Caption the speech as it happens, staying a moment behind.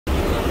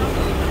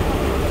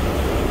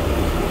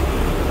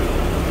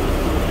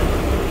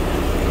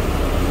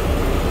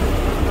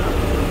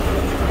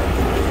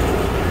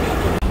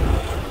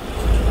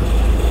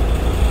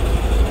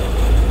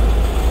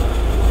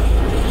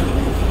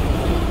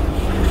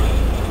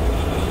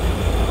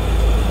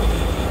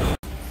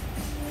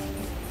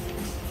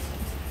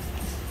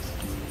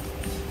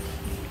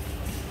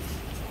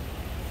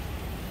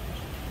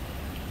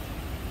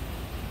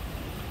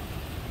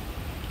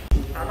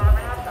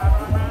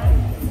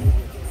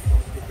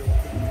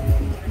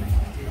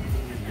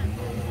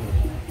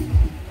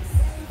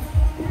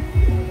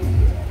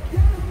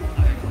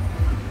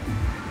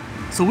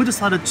So we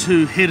decided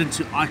to head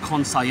into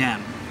Icon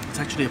Siam. It's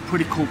actually a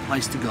pretty cool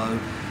place to go.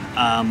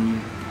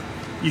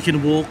 You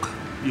can walk,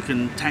 you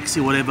can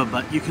taxi, whatever,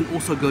 but you can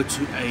also go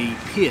to a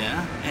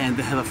pier and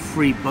they have a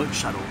free boat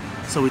shuttle.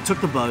 So we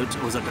took the boat.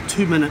 It was like a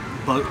 2-minute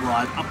boat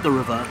ride up the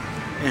river,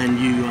 and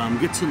you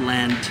get to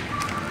land.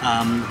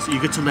 So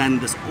you get to land in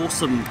this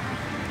awesome,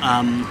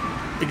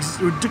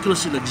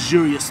 ridiculously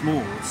luxurious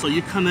mall. So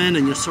you come in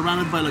and you're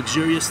surrounded by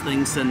luxurious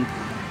things, and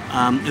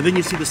then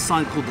you see this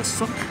sign called the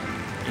Sook,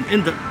 and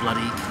in the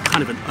bloody,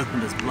 can't even open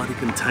this bloody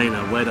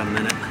container. Wait a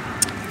minute.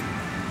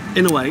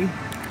 Anyway,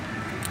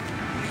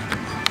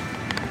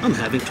 I'm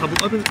having trouble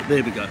opening it.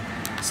 There we go.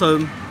 So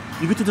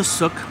you get to the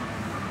Sook,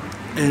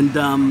 and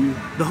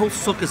the whole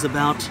Sook is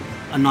about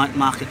a night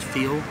market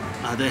feel.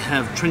 They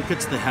have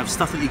trinkets, they have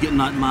stuff that you get in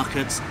night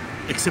markets,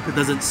 except it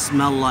doesn't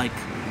smell like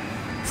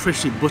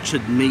freshly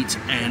butchered meat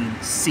and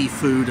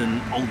seafood and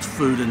old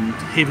food and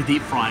heavy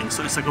deep frying.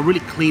 So it's like a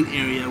really clean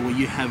area where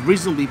you have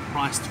reasonably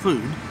priced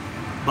food,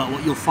 but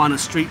what you'll find a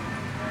street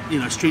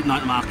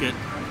night market,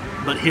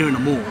 but here in a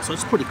mall. So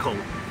it's pretty cool.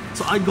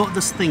 So I got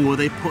this thing where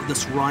they put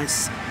this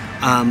rice,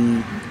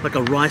 like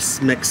a rice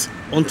mix,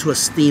 onto a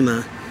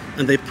steamer,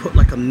 and they put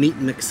like a meat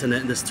mix in it,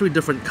 and there's 3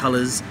 different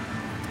colors.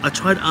 I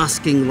tried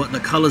asking what the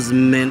colors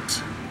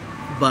meant,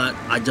 but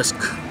it just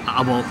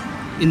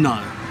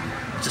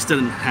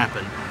didn't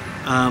happen.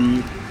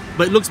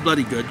 But it looks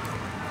bloody good.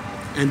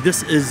 And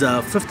this is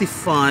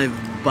 55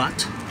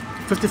 baht.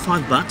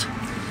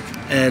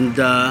 And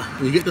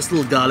you get this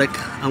little garlic.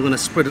 I'm gonna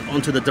spread it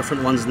onto the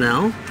different ones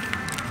now.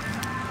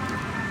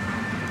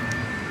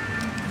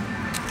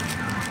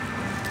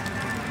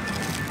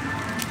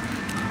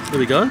 There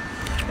we go.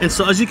 And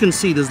so as you can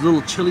see, there's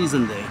little chilies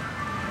in there.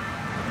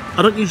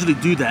 I don't usually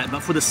do that,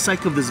 but for the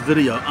sake of this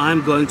video,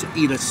 I'm going to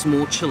eat a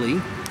small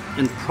chili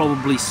and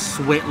probably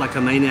sweat like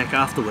a maniac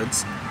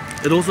afterwards.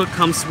 It also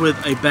comes with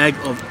a bag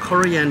of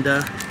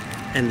coriander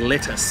and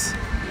lettuce.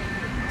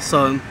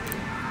 So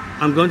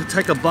I'm going to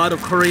take a bite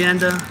of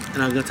coriander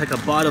and I'm going to take a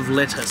bite of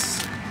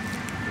lettuce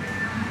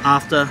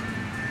after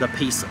the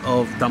piece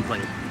of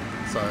dumpling.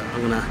 So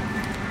I'm going to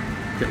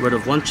get rid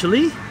of one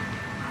chili.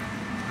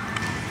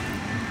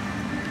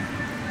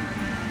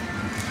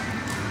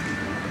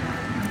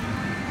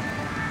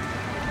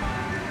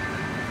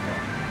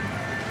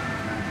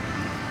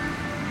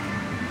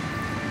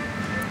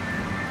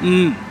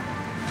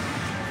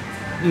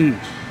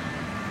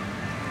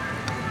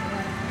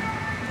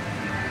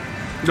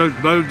 That's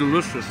very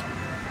delicious.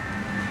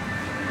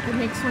 The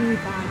next one we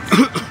buy.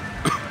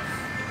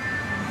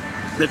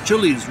 That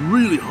chili is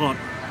really hot.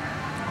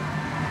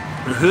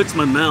 It hurts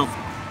my mouth.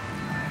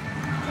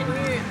 Can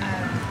you,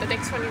 the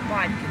next one you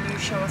buy, can you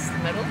show us the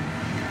middle?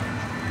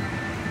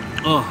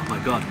 Oh my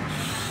god.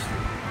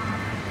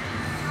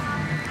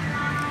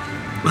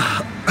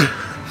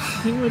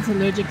 Henwood's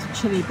allergic to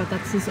chili, but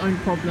that's his own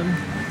problem.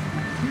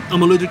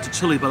 I'm allergic to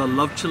chili, but I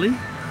love chili.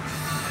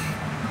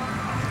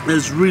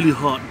 It's really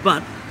hot,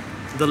 but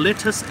the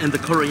lettuce and the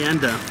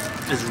coriander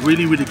is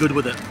really, really good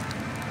with it.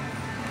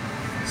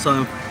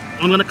 So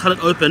I'm going to cut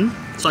it open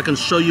so I can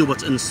show you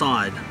what's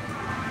inside.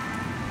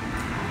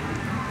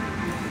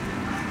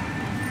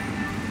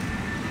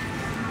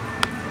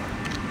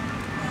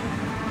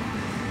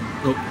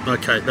 Oh,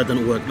 okay, that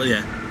didn't work, but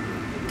yeah.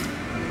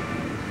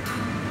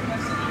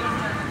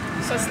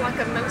 So it's like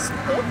a minced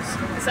pork?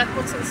 Is that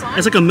what's inside?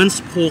 It's like a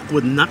minced pork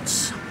with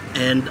nuts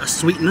and a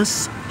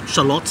sweetness,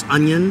 shallots,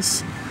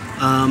 onions.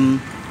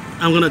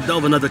 I'm going to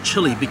delve another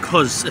chili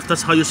because if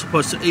that's how you're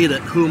supposed to eat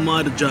it, who am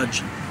I to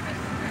judge?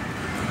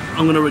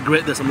 I'm going to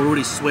regret this. I'm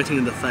already sweating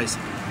in the face.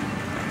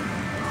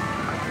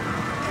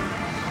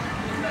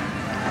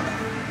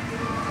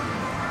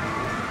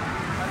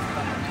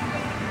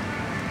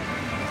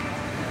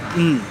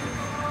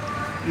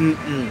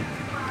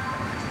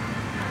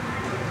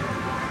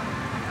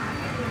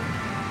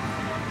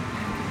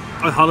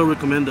 I highly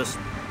recommend this.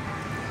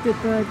 Did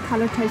the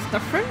colour taste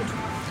different?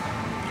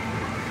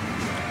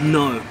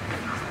 No.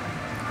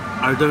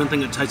 I don't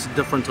think it tasted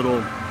different at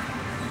all.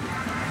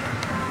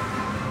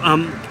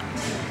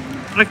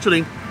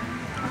 Actually,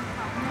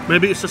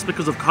 maybe it's just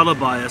because of colour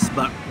bias,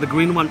 but the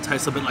green one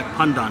tastes a bit like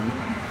pandan.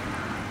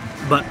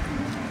 But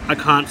I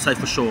can't say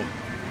for sure.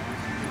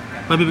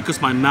 Maybe because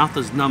my mouth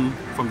is numb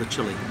from the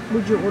chili.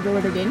 Would you order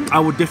it again? I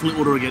would definitely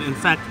order again. In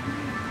fact,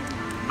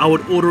 I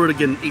would order it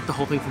again and eat the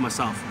whole thing for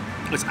myself.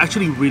 It's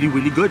actually really,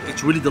 really good.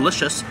 It's really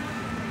delicious.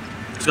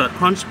 It's got a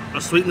crunch, a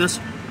sweetness,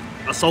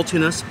 a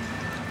saltiness.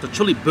 The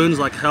chili burns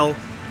like hell,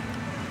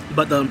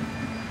 but the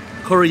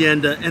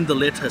coriander and the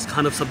lettuce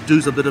kind of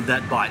subdues a bit of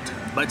that bite.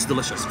 But it's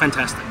delicious,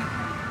 fantastic.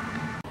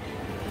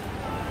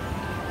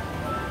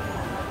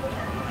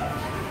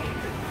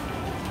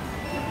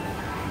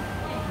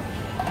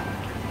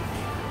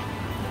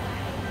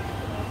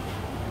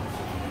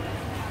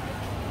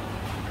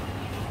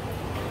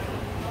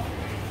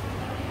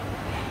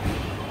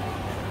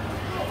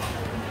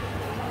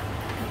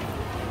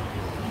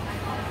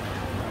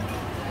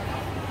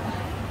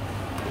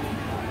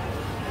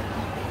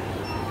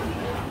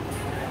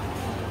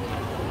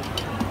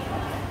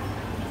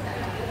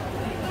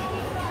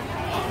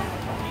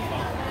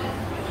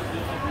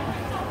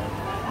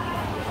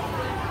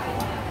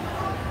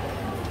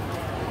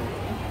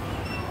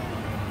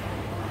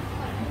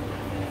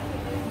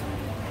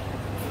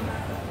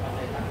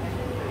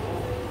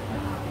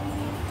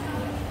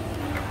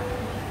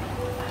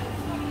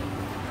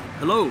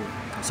 Hello.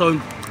 So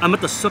I'm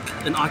at the Sook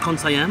in Icon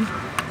Siam.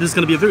 This is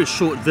going to be a very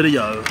short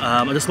video.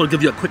 I just want to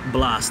give you a quick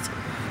blast.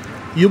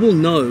 You will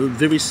know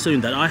very soon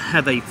that I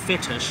have a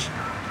fetish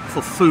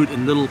for food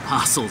in little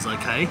parcels,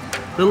 okay?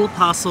 Little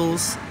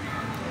parcels,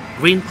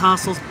 green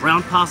parcels,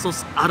 brown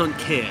parcels, I don't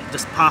care,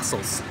 just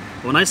parcels.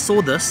 When I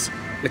saw this,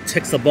 it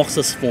ticks the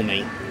boxes for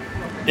me.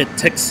 It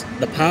ticks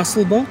the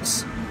parcel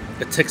box,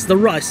 it ticks the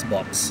rice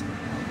box.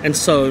 And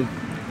so,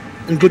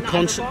 in good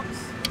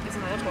conscience,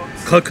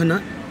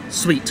 coconut,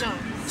 sweet. No.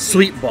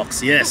 Sweet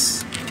box,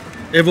 yes.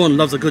 Everyone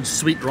loves a good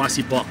sweet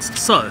ricey box.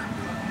 So,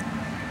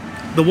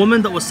 the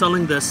woman that was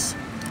selling this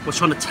was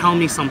trying to tell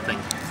me something.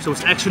 She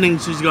was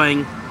actioning, she's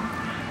going,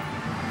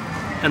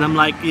 and I'm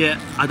like, yeah,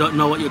 I don't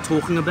know what you're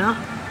talking about,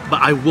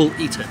 but I will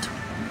eat it.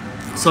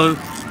 So,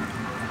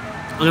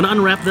 I'm gonna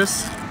unwrap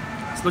this.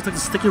 It looks like a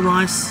sticky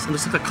rice, and it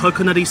looks like a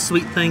coconutty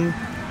sweet thing.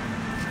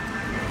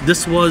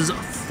 This was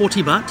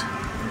 40 baht.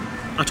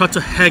 I tried to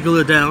haggle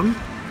her down,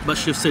 but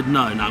she said,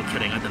 no, I'm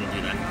kidding, I didn't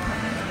do that.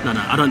 No,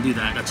 I don't do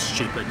that, that's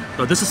stupid.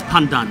 So this is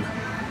pandan.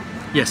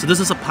 Yeah, so this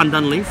is a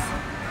pandan leaf.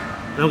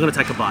 And I'm gonna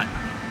take a bite.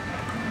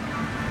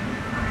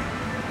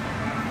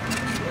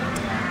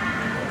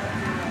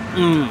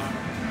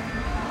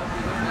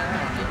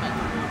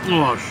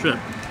 Oh shit.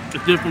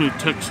 It definitely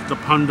ticks the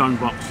pandan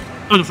box.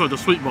 Oh, sorry, the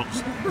sweet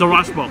box. The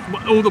rice box.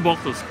 All the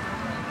boxes.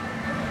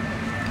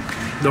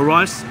 The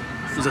rice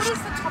is What is the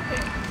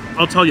topping?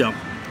 I'll tell you.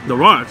 The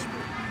rice,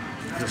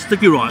 the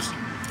sticky rice,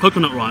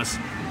 coconut rice,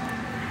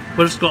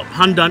 but it's got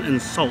pandan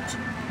and salt.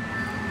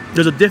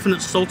 There's a definite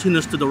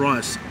saltiness to the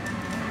rice.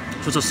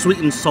 So it's a sweet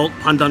and salt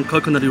pandan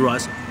coconutty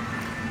rice.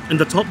 And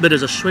the top bit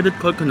is a shredded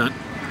coconut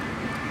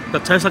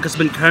that tastes like it's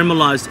been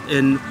caramelized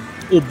in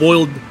or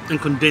boiled and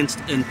condensed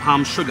in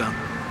palm sugar.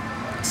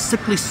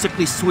 Sickly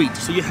sweet.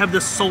 So you have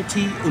this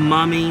salty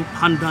umami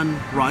pandan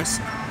rice,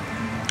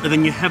 and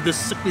then you have this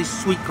sickly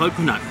sweet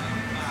coconut.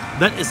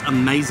 That is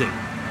amazing.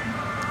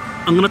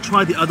 I'm gonna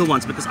try the other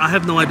ones because I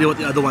have no idea what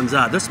the other ones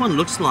are. This one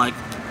looks like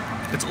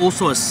it's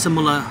also a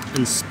similar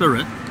in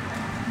spirit,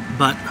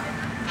 but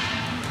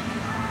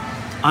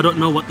I don't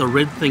know what the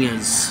red thing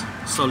is.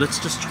 So let's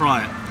just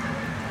try it.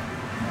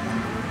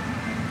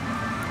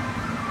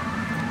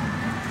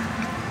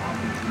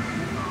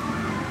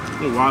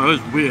 Oh wow, that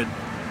is weird.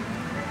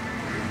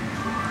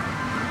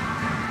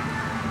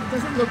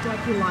 Doesn't look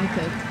like you like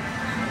it.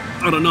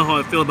 I don't know how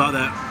I feel about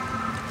that.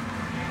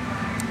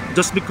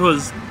 Just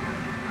because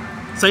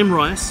same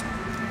rice,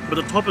 but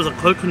the top is a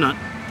coconut.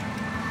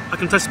 I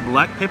can taste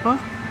black pepper.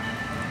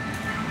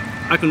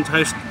 I can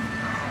taste,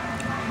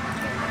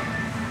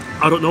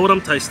 I don't know what I'm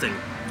tasting,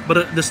 but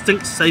a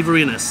distinct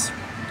savouriness.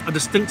 A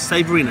distinct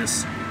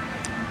savouriness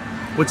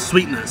with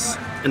sweetness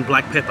and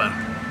black pepper.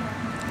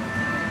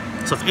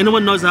 So if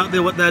anyone knows out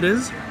there what that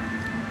is,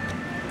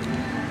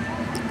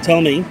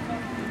 tell me,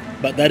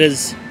 but that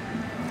is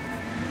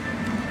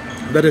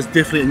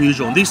definitely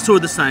unusual. These two are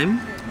the same,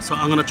 so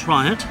I'm gonna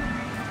try it.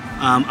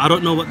 I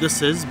don't know what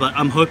this is, but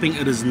I'm hoping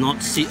it is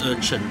not sea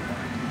urchin.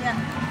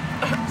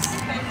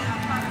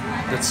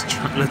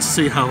 Let's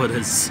see how it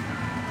is.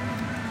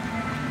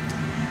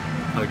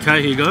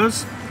 Okay, here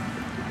goes.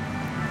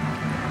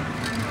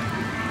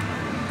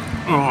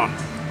 Oh,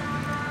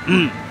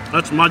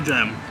 that's my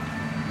jam.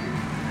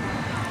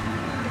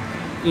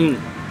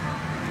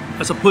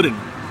 That's a pudding.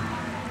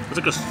 It's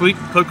like a sweet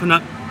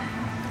coconut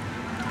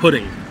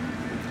pudding.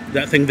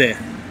 That thing there.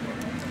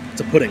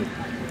 It's a pudding.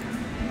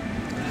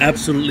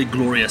 Absolutely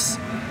glorious.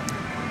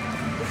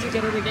 Would you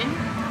get it again?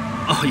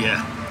 Oh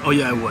yeah. Oh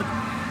yeah, I would.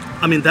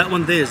 I mean, that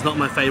one there is not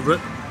my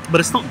favorite, but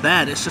it's not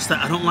bad. It's just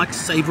that I don't like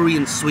savory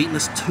and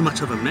sweetness too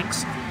much of a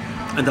mix.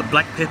 And the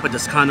black pepper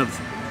just kind of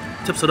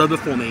tips it over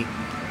for me.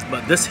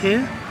 But this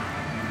here,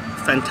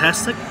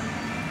 fantastic.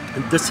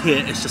 And this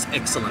here is just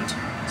excellent.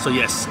 So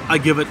yes, I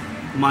give it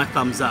my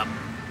thumbs up.